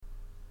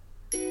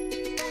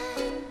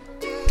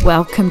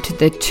Welcome to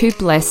the Too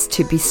Blessed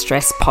to Be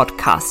Stressed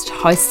podcast,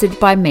 hosted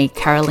by me,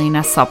 Carolina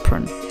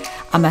Sopran.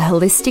 I'm a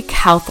holistic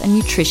health and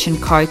nutrition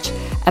coach,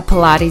 a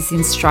Pilates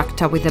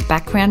instructor with a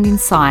background in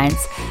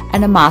science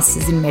and a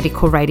master's in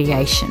medical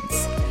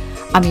radiations.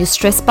 I'm your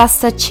stress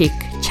buster chick,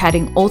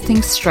 chatting all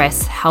things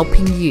stress,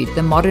 helping you,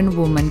 the modern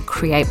woman,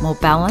 create more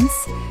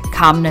balance,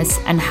 calmness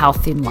and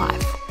health in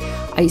life.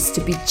 I used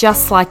to be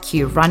just like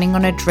you, running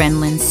on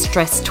adrenaline,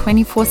 stressed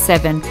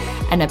 24/7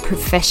 and a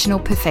professional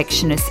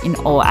perfectionist in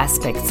all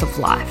aspects of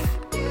life.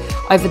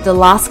 Over the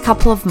last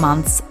couple of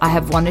months, I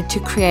have wanted to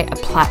create a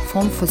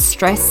platform for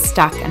stressed,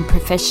 stuck and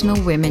professional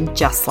women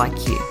just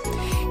like you,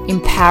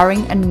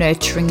 empowering and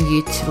nurturing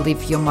you to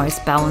live your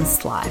most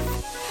balanced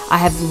life. I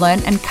have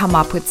learned and come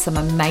up with some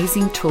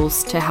amazing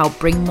tools to help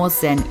bring more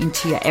Zen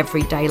into your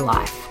everyday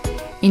life.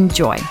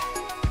 Enjoy.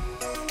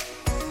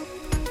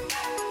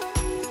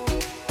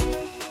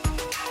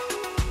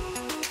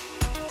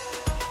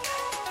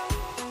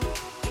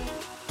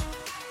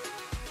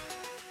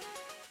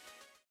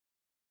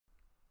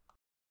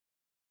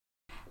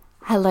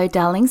 Hello,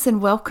 darlings,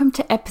 and welcome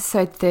to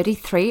episode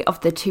 33 of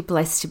the Too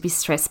Blessed to Be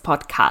Stressed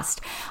podcast.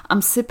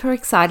 I'm super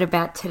excited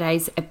about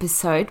today's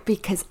episode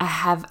because I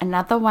have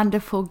another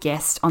wonderful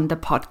guest on the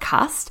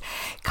podcast.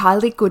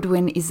 Kylie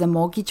Goodwin is a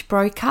mortgage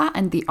broker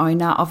and the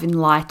owner of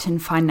Enlighten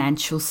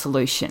Financial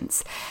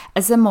Solutions.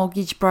 As a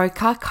mortgage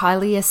broker,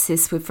 Kylie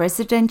assists with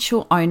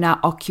residential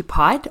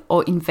owner-occupied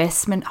or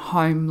investment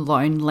home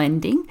loan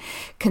lending,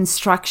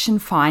 construction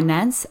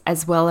finance,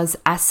 as well as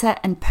asset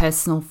and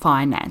personal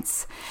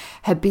finance.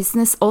 Her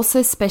business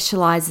also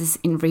specializes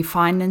in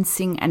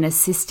refinancing and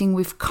assisting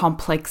with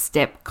complex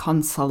debt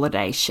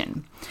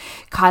consolidation.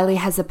 Kylie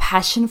has a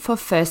passion for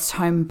first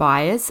home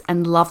buyers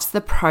and loves the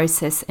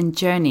process and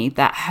journey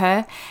that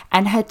her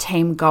and her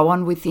team go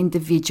on with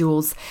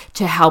individuals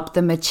to help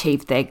them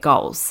achieve their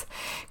goals.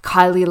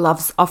 Kylie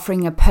loves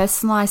offering a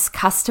personalized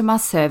customer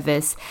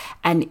service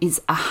and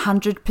is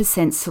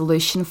 100%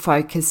 solution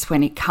focused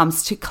when it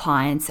comes to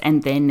clients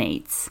and their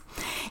needs.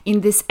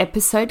 In this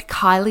episode,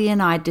 Kylie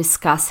and I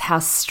discuss how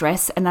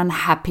stress and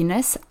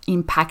unhappiness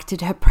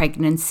impacted her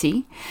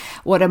pregnancy,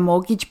 what a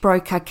mortgage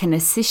broker can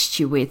assist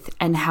you with,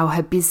 and how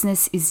her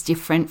business is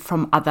different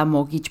from other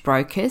mortgage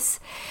brokers.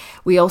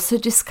 We also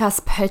discuss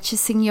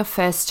purchasing your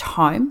first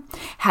home,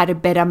 how to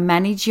better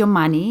manage your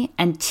money,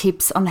 and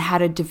tips on how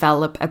to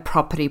develop a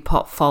property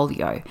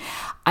portfolio.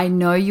 I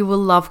know you will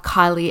love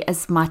Kylie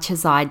as much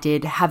as I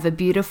did. Have a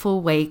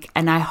beautiful week,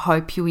 and I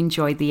hope you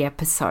enjoy the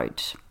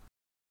episode.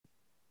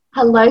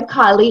 Hello,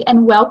 Kylie,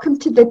 and welcome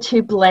to the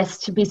Too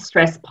Blessed to Be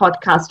Stressed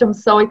podcast. I'm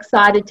so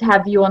excited to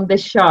have you on the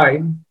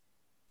show.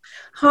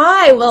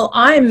 Hi, well,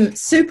 I'm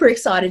super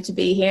excited to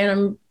be here and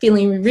I'm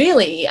feeling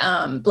really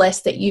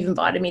blessed that you've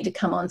invited me to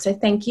come on, so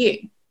thank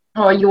you.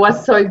 Oh, you are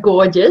so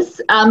gorgeous.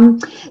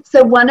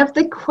 So one of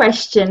the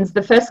questions,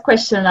 the first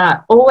question I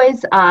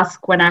always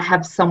ask when I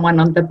have someone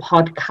on the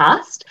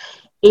podcast,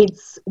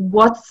 it's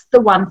what's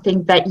the one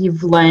thing that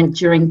you've learned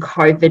during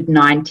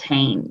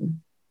COVID-19?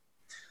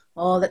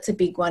 Oh, that's a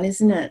big one,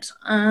 isn't it?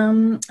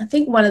 I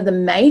think one of the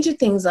major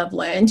things I've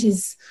learned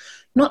is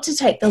not to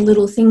take the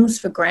little things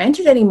for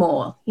granted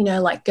anymore, you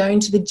know, like going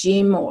to the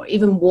gym or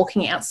even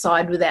walking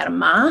outside without a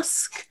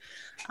mask.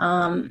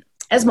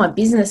 As my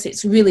business,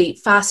 it's really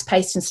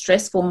fast-paced and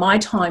stressful. My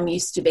time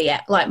used to be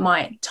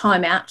my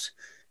time out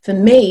for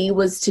me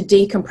was to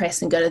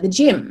decompress and go to the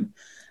gym.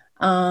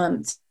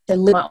 To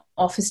leave my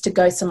office to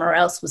go somewhere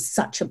else was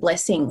such a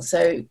blessing.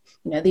 So, you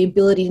know, the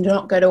ability to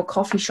not go to a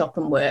coffee shop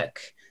and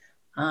work,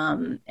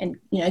 and,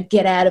 you know,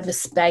 get out of a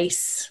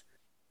space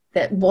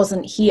that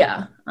wasn't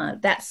here.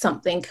 That's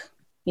something,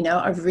 you know,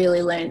 I've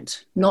really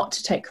learnt not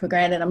to take for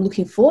granted. I'm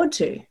looking forward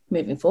to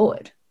moving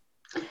forward.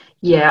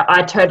 Yeah,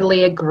 I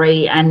totally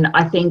agree. And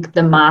I think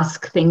the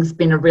mask thing's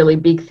been a really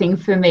big thing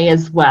for me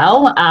as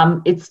well.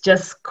 It's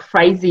just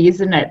crazy,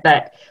 isn't it,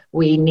 that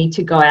we need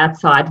to go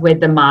outside, wear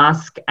the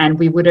mask, and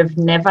we would have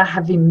never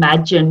have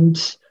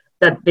imagined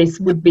that this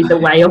would be the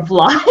way of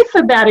life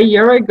about a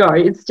year ago.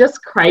 It's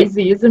just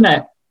crazy, isn't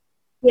it?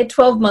 Yeah,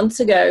 12 months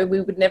ago, we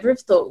would never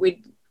have thought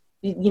we'd,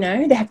 you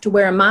know, to have to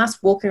wear a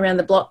mask, walking around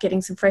the block,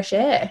 getting some fresh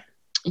air.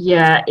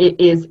 Yeah, it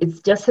is.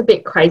 It's just a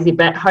bit crazy,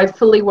 but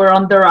hopefully we're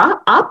on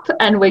the up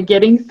and we're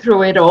getting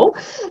through it all.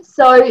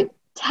 So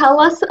tell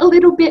us a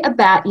little bit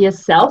about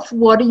yourself.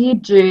 What do you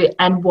do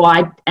and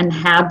why and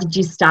how did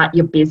you start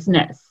your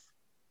business?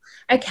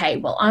 Okay,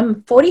 well,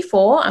 I'm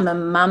 44. I'm a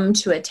mum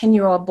to a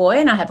 10-year-old boy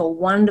and I have a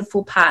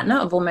wonderful partner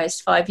of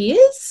almost 5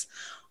 years.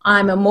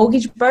 I'm a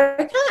mortgage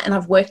broker and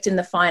I've worked in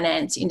the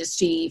finance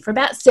industry for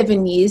about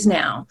 7 years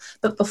now.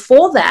 But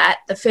before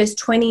that, the first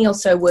 20 or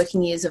so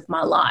working years of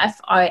my life,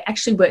 I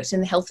actually worked in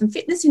the health and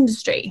fitness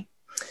industry.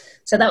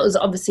 So that was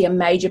obviously a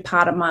major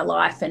part of my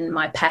life and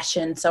my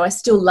passion. So I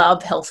still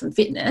love health and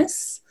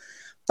fitness.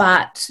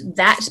 But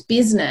that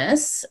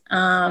business,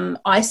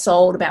 I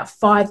sold about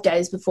 5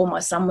 days before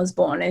my son was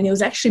born. And he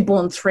was actually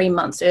born 3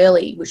 months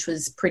early, which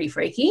was pretty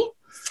freaky.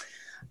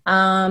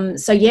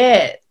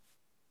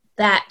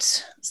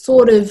 That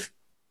sort of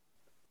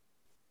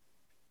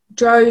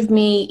drove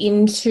me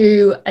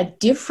into a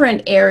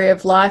different area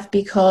of life,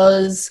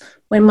 because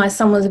when my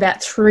son was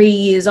about 3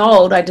 years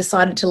old, I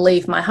decided to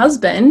leave my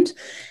husband,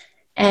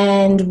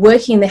 and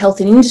working in the health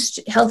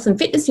and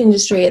fitness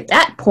industry at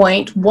that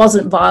point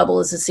wasn't viable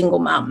as a single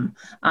mum,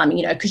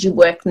 because you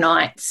work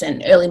nights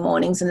and early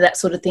mornings and that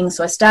sort of thing.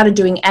 So I started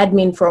doing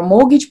admin for a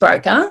mortgage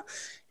broker.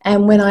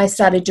 And when I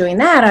started doing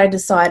that, I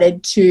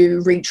decided to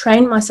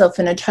retrain myself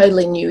in a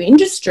totally new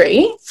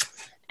industry.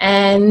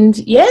 And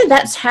yeah,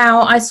 that's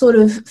how I sort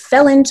of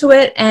fell into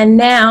it. And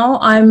now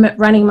I'm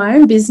running my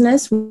own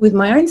business with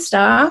my own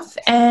staff,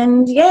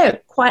 and yeah,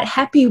 quite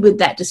happy with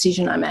that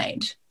decision I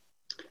made.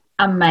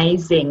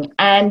 Amazing.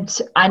 And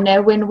I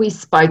know when we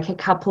spoke a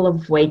couple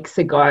of weeks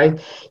ago,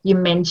 you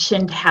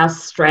mentioned how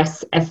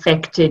stress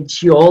affected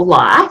your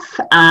life.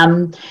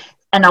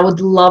 And I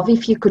would love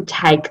if you could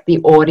take the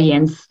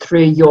audience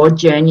through your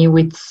journey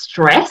with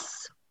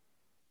stress.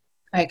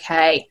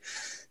 Okay.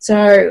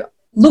 So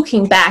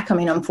looking back, I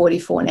mean, I'm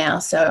 44 now,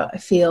 so I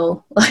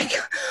feel like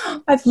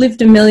I've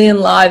lived a million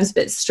lives,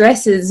 but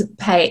stress has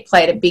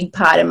played a big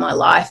part in my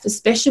life,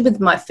 especially with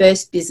my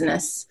first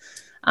business,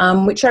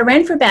 which I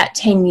ran for about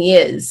 10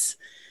 years.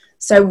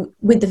 So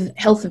with the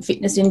health and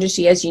fitness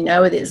industry, as you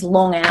know, there's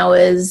long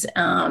hours,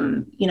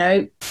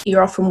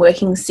 you're often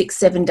working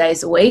 6-7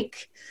 days a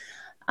week.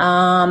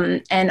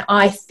 And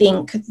I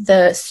think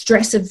the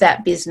stress of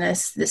that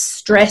business, the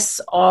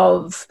stress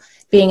of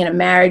being in a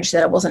marriage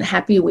that I wasn't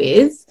happy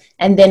with,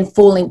 and then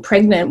falling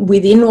pregnant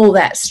within all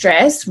that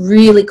stress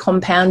really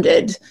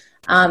compounded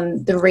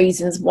the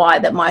reasons why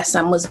that my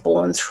son was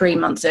born 3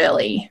 months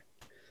early.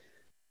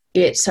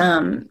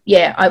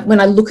 When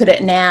I look at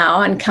it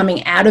now and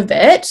coming out of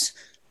it,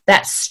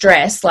 that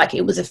stress, like,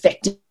 it was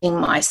affecting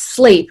my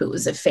sleep, it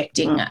was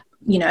affecting,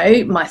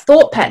 my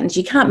thought patterns.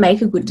 You can't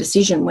make a good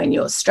decision when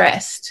you're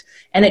stressed,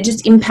 and it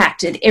just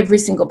impacted every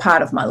single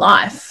part of my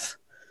life.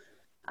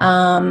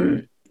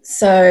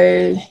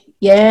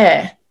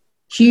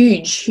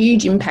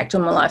 Huge impact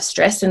on my life,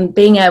 stress, and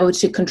being able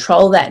to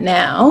control that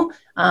now,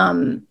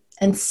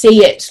 and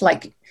see it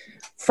like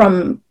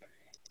from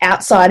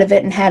outside of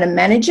it and how to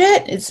manage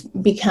it, it's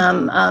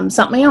become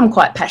something I'm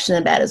quite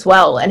passionate about as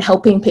well, and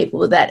helping people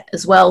with that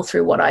as well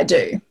through what I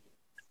do.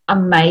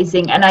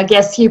 Amazing. And I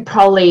guess you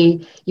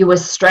were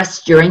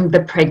stressed during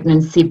the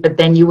pregnancy, but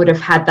then you would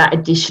have had that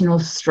additional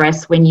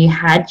stress when you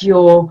had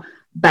your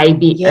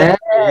baby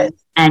early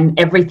and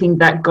everything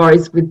that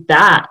goes with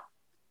that.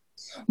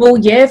 Well,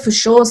 yeah, for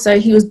sure. So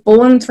he was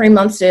born 3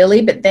 months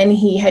early, but then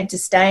he had to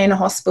stay in a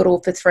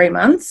hospital for 3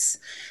 months.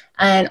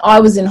 And I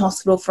was in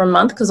hospital for a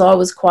month because I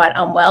was quite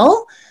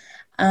unwell.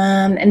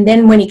 And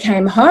then when he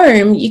came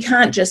home, you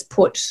can't just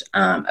put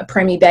a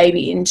preemie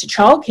baby into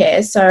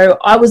childcare. So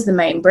I was the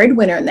main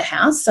breadwinner in the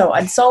house. So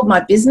I'd sold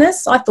my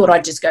business. I thought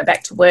I'd just go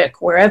back to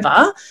work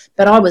wherever,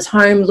 but I was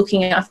home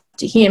looking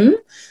after him.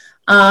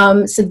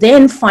 So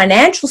then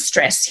financial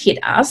stress hit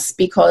us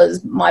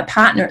because my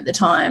partner at the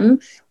time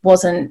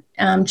wasn't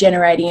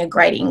generating a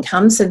great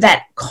income. So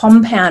that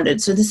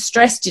compounded. So the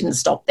stress didn't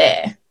stop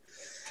there.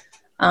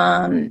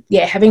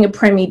 Having a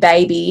preemie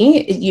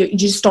baby, you're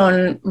just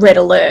on red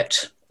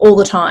alert all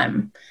the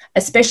time,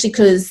 especially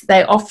because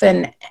they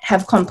often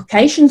have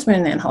complications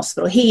when they're in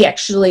hospital. He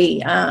actually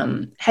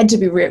had to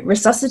be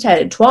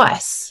resuscitated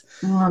twice.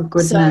 Oh,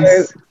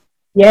 goodness.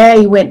 So,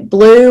 he went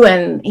blue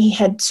and he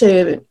had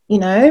to,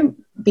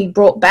 be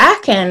brought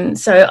back. And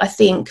so I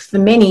think for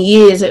many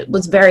years it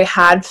was very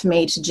hard for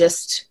me to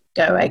just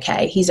go,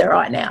 okay, he's all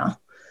right now.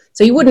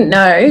 So you wouldn't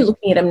know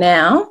looking at him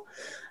now.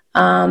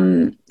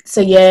 I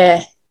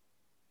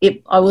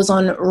was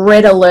on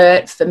red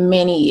alert for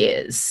many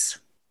years.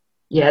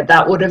 Yeah,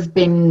 that would have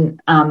been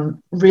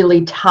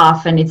really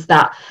tough, and it's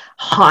that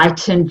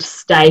heightened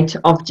state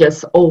of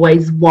just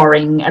always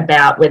worrying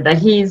about whether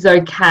he's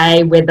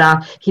okay, whether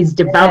his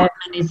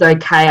development is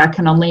okay. I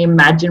can only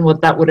imagine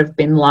what that would have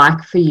been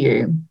like for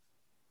you.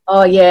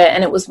 Oh, yeah,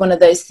 and it was one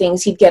of those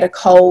things. He'd get a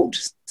cold,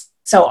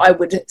 so I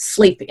would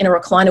sleep in a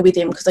recliner with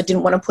him because I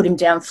didn't want to put him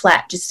down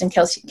flat just in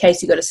case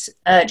he got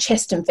a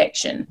chest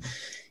infection.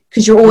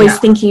 Because you're always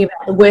thinking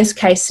about the worst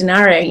case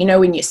scenario.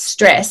 When you're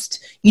stressed,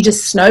 you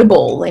just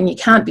snowball and you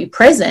can't be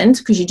present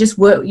because you're just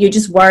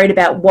worried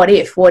about what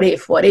if,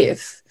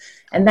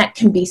 and that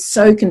can be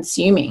so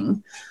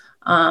consuming.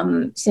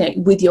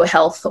 With your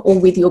health or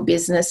with your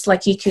business,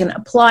 like you can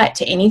apply it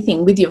to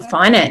anything with your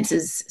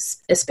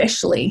finances,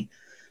 especially.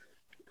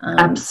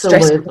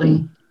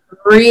 Absolutely,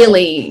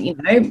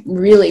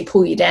 really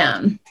pull you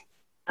down.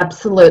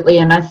 Absolutely.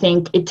 And I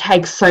think it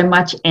takes so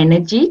much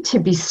energy to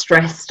be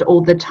stressed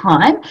all the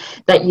time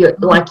that you,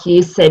 like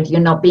you said,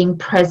 you're not being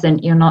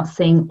present. You're not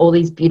seeing all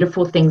these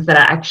beautiful things that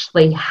are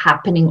actually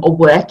happening or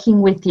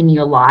working within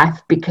your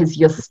life because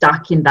you're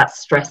stuck in that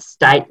stress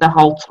state the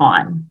whole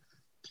time.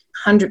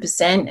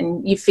 100%.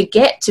 And you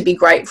forget to be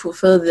grateful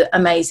for the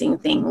amazing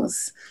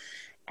things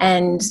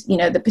and,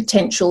 the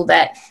potential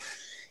that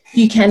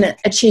you can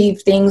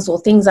achieve things, or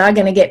things are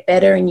going to get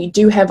better, and you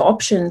do have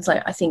options.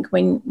 Like, I think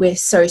when we're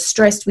so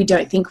stressed, we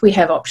don't think we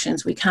have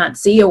options. We can't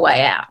see a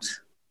way out.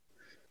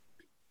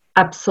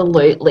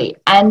 Absolutely.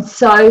 And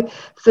so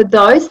for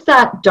those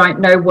that don't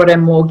know what a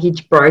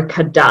mortgage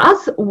broker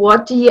does,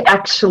 what do you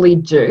actually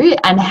do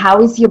and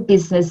how is your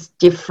business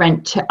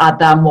different to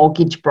other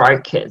mortgage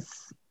brokers?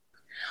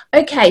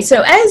 Okay,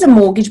 so as a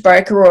mortgage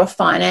broker or a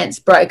finance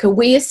broker,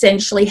 we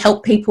essentially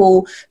help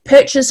people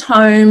purchase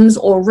homes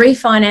or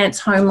refinance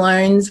home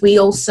loans. We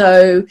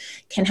also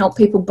can help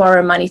people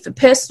borrow money for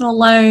personal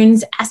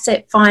loans,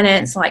 asset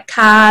finance like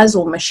cars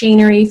or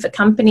machinery for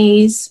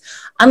companies.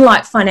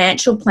 Unlike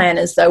financial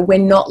planners, though, we're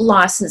not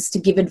licensed to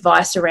give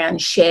advice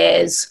around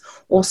shares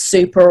or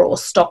super or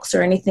stocks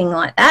or anything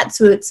like that.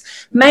 So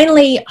it's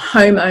mainly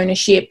home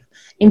ownership,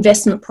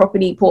 investment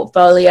property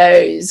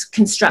portfolios,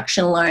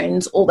 construction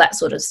loans, all that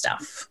sort of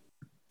stuff.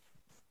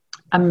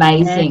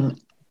 Amazing.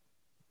 And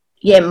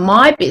yeah,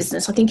 my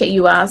business, I think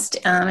you asked,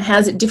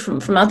 how's it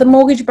different from other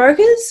mortgage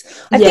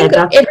brokers? I think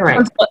that's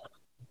correct.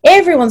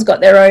 Everyone's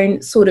got their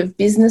own sort of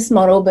business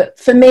model, but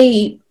for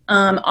me,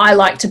 I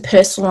like to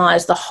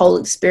personalize the whole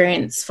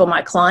experience for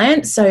my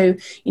clients. So,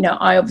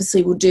 I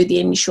obviously will do the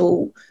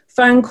initial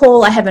phone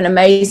call. I have an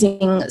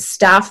amazing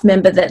staff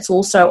member that's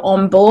also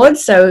on board.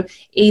 So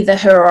either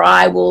her or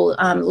I will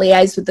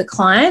liaise with the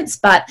clients.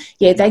 But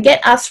yeah, they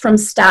get us from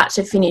start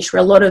to finish,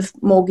 where a lot of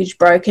mortgage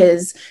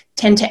brokers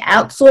tend to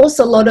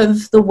outsource a lot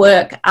of the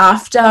work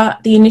after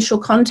the initial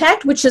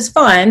contact, which is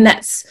fine.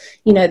 That's,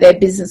 their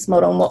business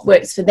model and what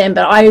works for them.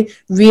 But I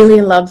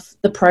really love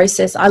the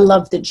process. I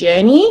love the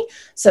journey.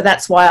 So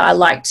that's why I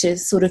like to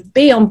sort of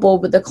be on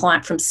board with the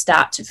client from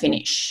start to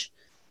finish.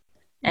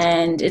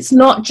 And it's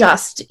not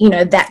just,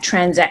 that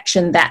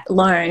transaction, that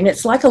loan.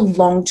 It's like a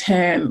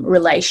long-term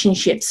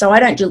relationship. So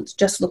I don't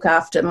just look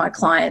after my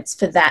clients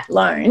for that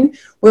loan.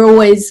 We're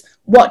always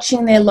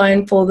watching their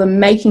loan for them,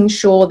 making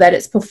sure that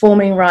it's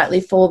performing rightly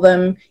for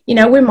them.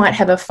 We might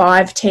have a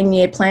 5-10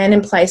 year plan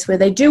in place where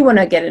they do want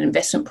to get an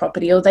investment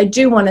property or they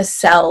do want to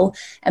sell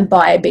and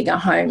buy a bigger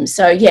home.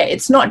 So yeah,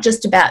 it's not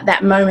just about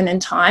that moment in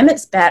time.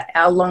 It's about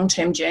our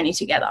long-term journey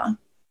together.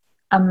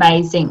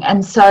 Amazing.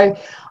 And so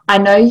I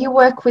know you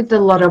work with a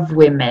lot of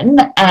women,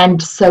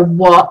 and so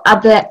what are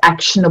the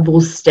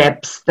actionable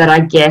steps that I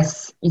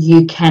guess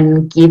you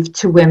can give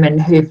to women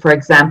who, for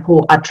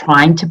example, are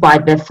trying to buy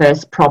their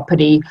first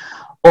property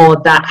or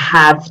that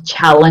have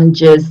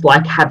challenges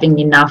like having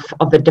enough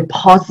of a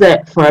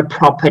deposit for a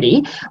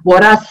property?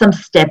 What are some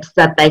steps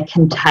that they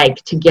can take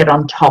to get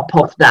on top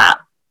of that?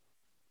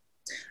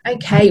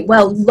 Okay,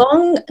 well,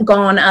 long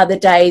gone are the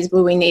days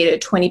where we need a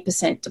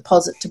 20%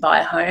 deposit to buy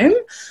a home.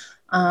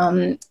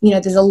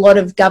 There's a lot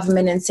of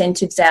government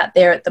incentives out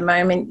there at the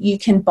moment. You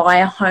can buy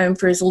a home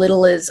for as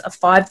little as a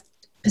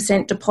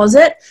 5%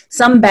 deposit.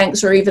 Some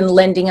banks are even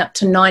lending up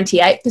to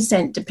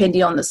 98%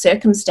 depending on the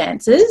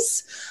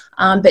circumstances.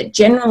 But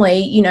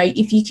generally,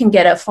 if you can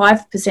get a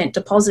 5%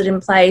 deposit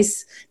in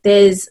place,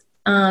 there's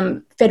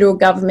federal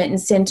government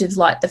incentives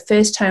like the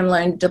First Home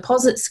Loan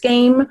Deposit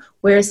Scheme,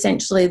 where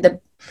essentially the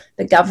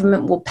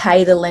government will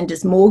pay the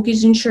lender's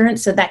mortgage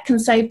insurance. So that can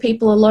save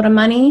people a lot of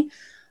money.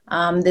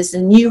 There's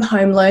a new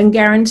home loan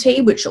guarantee,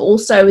 which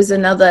also is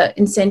another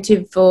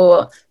incentive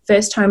for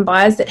first home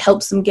buyers that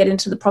helps them get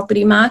into the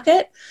property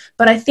market.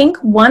 But I think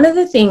one of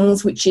the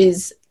things which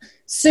is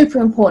super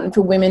important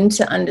for women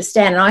to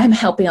understand, and I am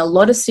helping a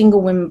lot of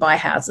single women buy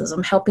houses.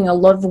 I'm helping a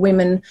lot of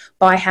women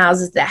buy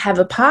houses that have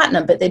a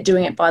partner, but they're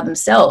doing it by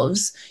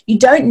themselves. You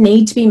don't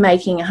need to be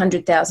making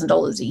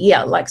 $100,000 a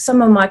year. Like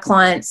some of my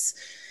clients,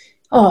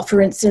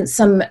 for instance,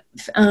 some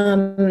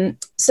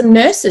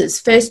nurses,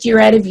 first year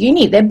out of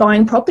uni, they're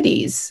buying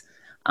properties.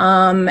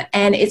 And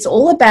it's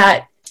all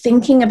about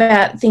thinking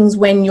about things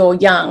when you're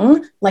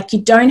young. Like you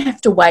don't have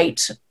to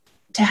wait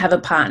to have a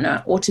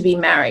partner or to be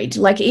married.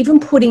 Like even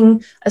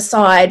putting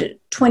aside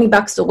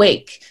 $20 a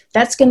week,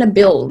 that's going to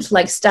build.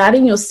 Like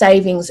starting your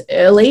savings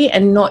early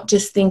and not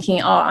just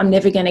thinking, I'm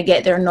never going to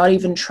get there and not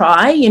even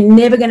try. You're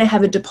never going to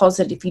have a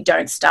deposit if you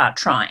don't start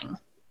trying.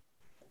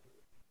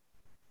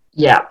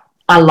 Yeah.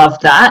 I love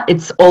that.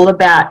 It's all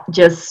about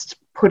just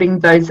putting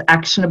those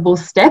actionable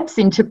steps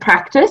into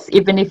practice,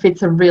 even if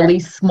it's a really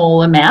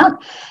small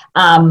amount,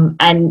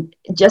 and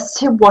just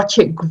to watch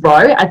it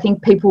grow. I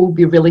think people will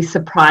be really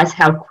surprised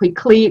how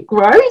quickly it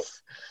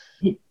grows.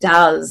 It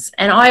does.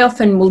 And I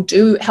often will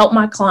help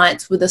my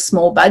clients with a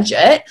small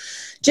budget.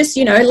 Just,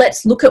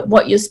 let's look at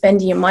what you're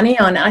spending your money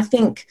on. I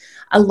think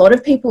a lot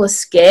of people are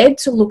scared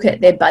to look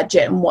at their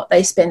budget and what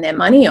they spend their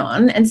money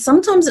on. And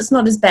sometimes it's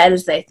not as bad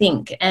as they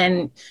think.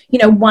 And,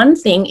 one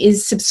thing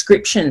is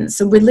subscriptions.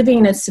 So we're living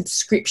in a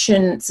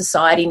subscription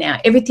society now.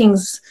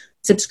 Everything's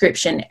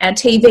subscription. Our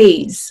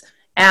TVs,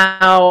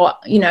 our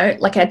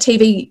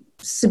TV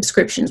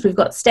subscriptions. We've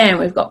got Stan,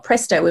 we've got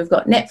Presto, we've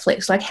got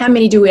Netflix. Like how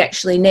many do we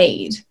actually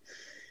need?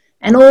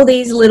 And all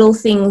these little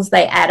things,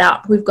 they add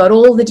up. We've got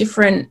all the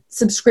different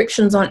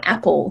subscriptions on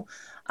Apple,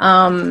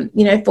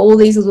 for all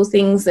these little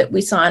things that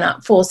we sign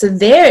up for. So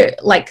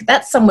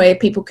that's somewhere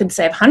people can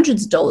save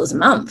hundreds of dollars a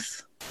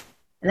month.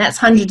 And that's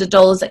hundreds of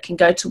dollars that can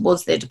go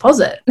towards their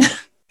deposit.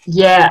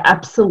 Yeah,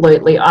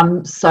 absolutely.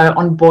 I'm so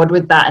on board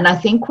with that. And I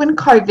think when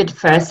COVID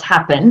first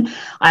happened,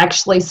 I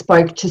actually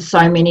spoke to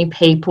so many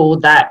people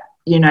that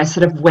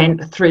sort of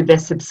went through their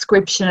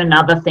subscription and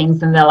other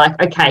things, and they're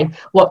like, okay,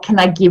 what can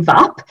I give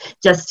up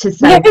just to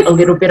save a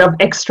little bit of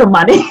extra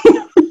money?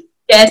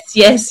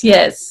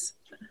 Yes.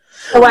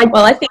 So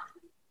I think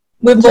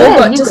we've all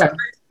got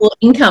disposable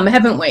income,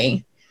 haven't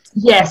we?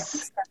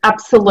 Yes,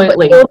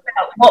 absolutely. But all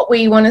about what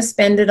we want to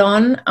spend it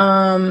on.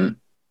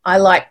 I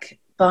like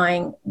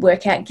buying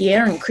workout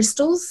gear and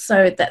crystals,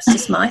 so that's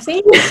just my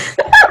thing.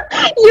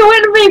 You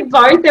and me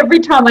both. Every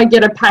time I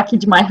get a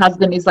package, my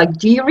husband is like,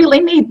 do you really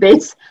need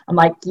this? I'm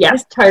like,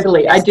 yes,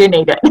 totally. I do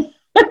need it.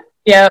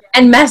 Yeah.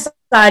 And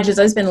massages.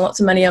 I spend lots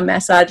of money on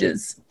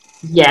massages.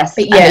 Yes.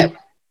 But yeah.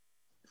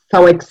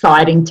 So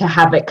exciting to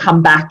have it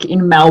come back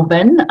in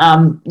Melbourne.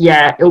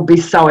 It'll be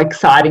so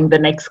exciting the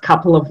next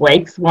couple of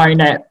weeks,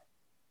 won't it?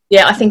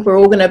 Yeah, I think we're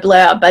all going to blow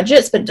our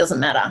budgets, but it doesn't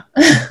matter.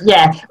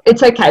 Yeah,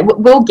 it's okay.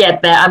 We'll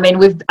get there. I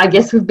mean, I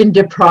guess we've been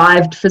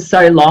deprived for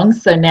so long.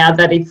 So now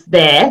that it's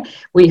there,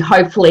 we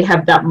hopefully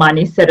have that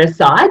money set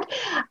aside.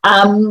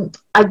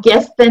 I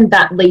guess then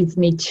that leads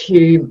me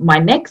to my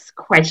next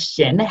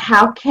question.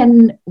 How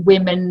can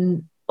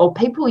women or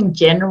people in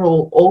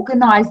general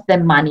organise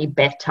their money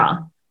better?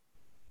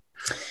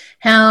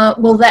 That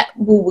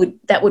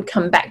would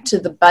come back to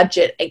the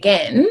budget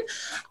again.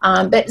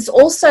 But it's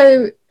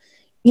also,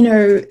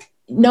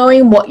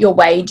 knowing what your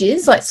wage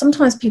is. Like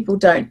sometimes people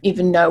don't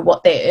even know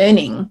what they're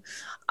earning.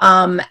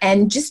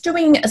 And just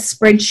doing a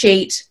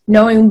spreadsheet,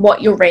 knowing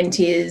what your rent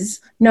is,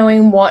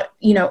 knowing what,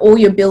 all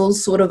your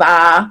bills sort of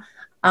are,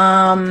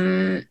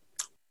 and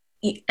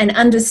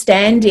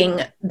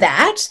understanding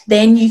that,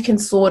 then you can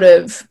sort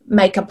of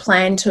make a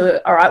plan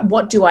to, all right,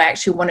 what do I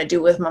actually want to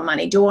do with my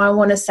money? Do I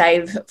want to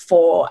save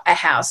for a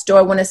house? Do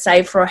I want to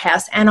save for a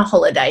house and a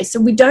holiday?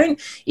 So we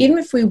don't, even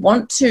if we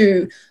want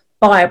to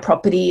buy a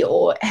property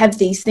or have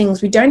these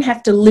things, we don't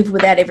have to live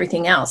without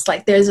everything else.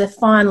 Like there's a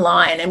fine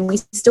line and we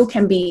still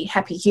can be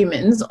happy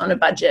humans on a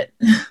budget.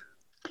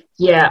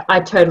 Yeah,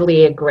 I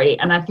totally agree.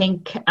 And I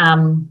think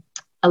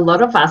a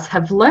lot of us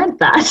have learned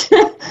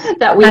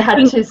that we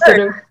had to sort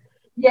of,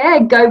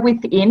 go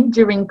within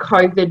during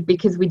COVID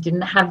because we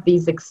didn't have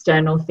these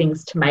external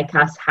things to make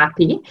us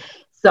happy.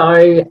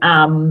 So,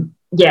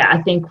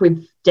 I think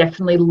we've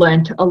definitely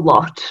learned a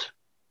lot.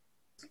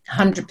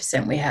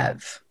 100% we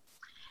have.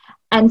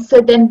 And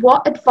so then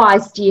what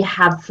advice do you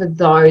have for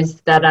those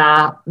that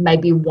are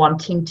maybe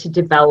wanting to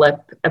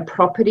develop a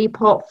property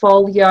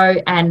portfolio,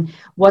 and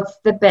what's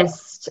the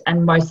best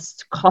and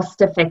most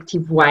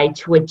cost-effective way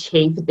to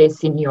achieve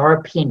this in your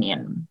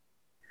opinion?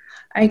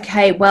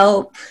 Okay,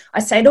 well,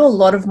 I say to a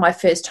lot of my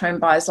first home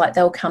buyers, like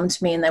they'll come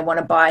to me and they want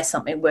to buy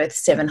something worth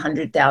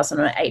 $700,000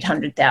 or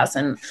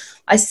 $800,000.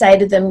 I say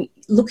to them,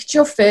 look at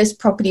your first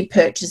property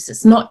purchase.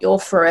 It's not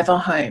your forever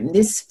home.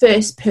 This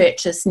first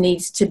purchase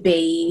needs to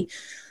be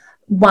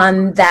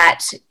one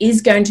that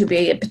is going to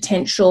be a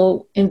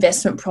potential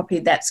investment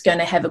property that's going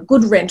to have a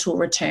good rental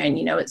return.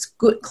 It's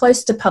good,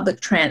 close to public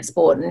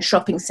transport and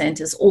shopping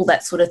centres, all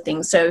that sort of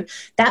thing. So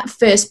that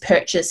first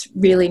purchase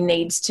really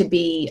needs to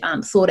be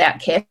thought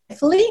out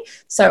carefully.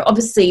 So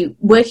obviously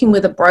working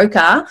with a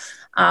broker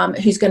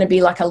who's going to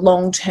be like a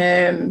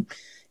long-term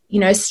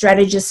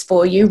strategist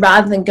for you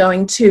rather than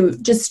going to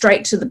just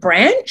straight to the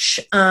branch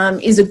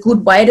is a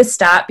good way to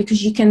start,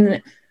 because you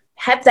can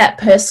have that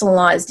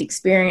personalised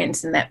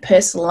experience and that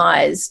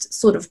personalised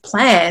sort of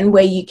plan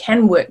where you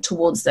can work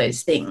towards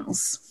those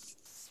things.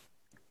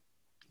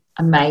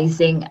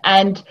 Amazing.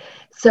 And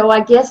so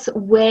I guess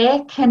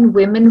where can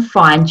women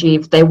find you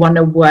if they want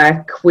to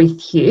work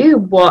with you?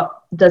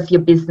 What does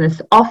your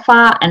business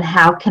offer and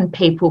how can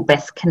people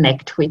best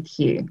connect with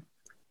you?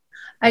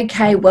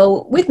 Okay,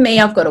 well, with me,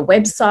 I've got a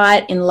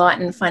website,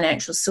 Enlighten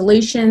Financial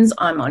Solutions.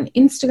 I'm on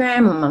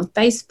Instagram, I'm on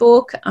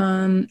Facebook.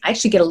 I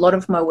actually get a lot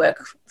of my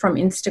work from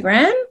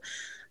Instagram.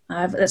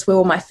 That's where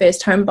all my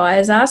first home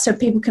buyers are, so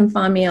people can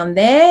find me on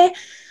there.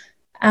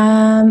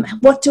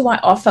 What do I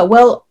offer?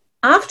 Well,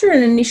 after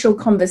an initial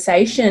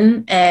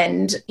conversation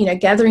and,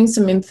 gathering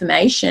some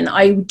information,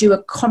 I do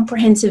a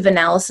comprehensive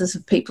analysis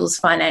of people's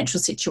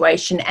financial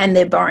situation and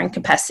their borrowing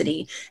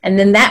capacity. And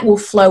then that will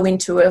flow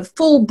into a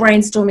full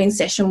brainstorming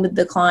session with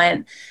the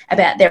client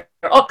about their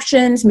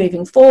options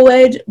moving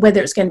forward,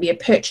 whether it's going to be a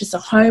purchase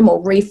of home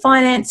or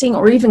refinancing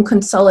or even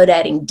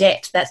consolidating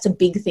debt. That's a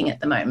big thing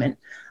at the moment.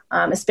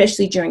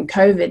 Especially during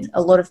COVID,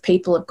 a lot of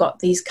people have got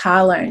these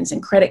car loans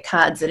and credit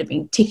cards that have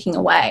been ticking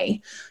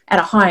away at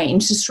a high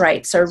interest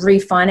rate. So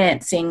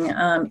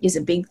refinancing is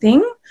a big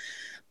thing.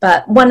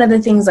 But one of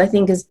the things I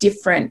think is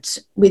different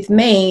with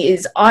me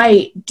is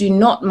I do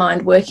not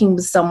mind working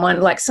with someone.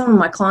 Like some of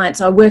my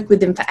clients, I work with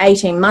them for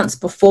 18 months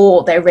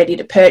before they're ready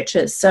to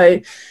purchase. So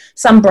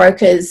some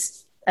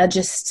brokers are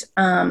just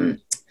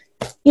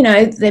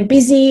they're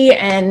busy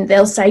and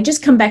they'll say,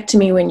 just come back to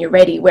me when you're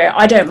ready, where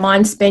I don't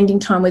mind spending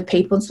time with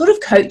people and sort of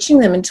coaching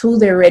them until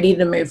they're ready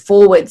to move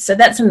forward. So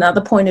that's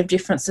another point of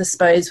difference, I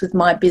suppose, with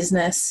my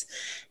business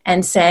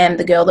and Sam,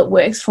 the girl that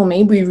works for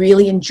me. We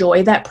really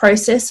enjoy that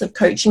process of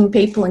coaching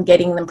people and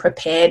getting them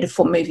prepared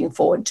for moving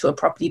forward to a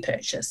property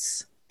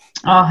purchase.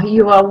 Oh,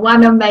 you are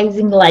one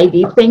amazing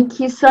lady. Thank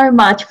you so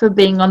much for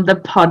being on the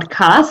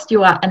podcast.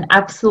 You are an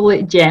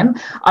absolute gem.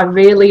 I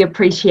really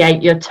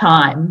appreciate your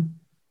time.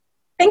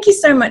 Thank you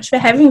so much for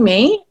having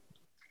me.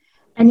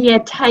 And yeah,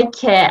 take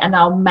care, and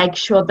I'll make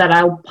sure that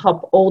I'll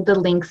pop all the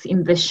links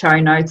in the show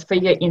notes for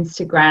your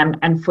Instagram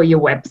and for your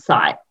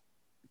website.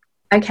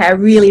 Okay, I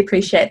really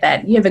appreciate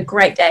that. You have a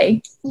great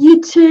day.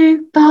 You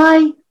too.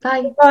 Bye.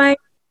 Bye. Bye.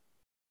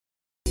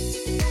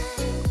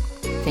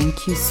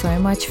 Thank you so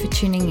much for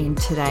tuning in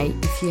today.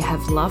 If you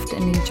have loved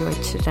and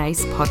enjoyed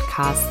today's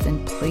podcast,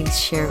 then please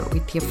share it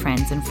with your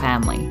friends and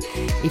family.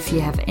 If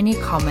you have any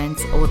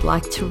comments or would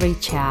like to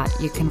reach out,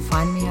 you can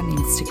find me on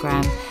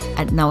Instagram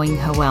at Knowing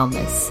Her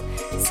Wellness.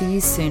 See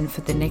you soon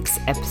for the next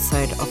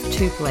episode of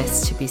Too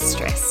Blessed to Be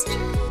Stressed.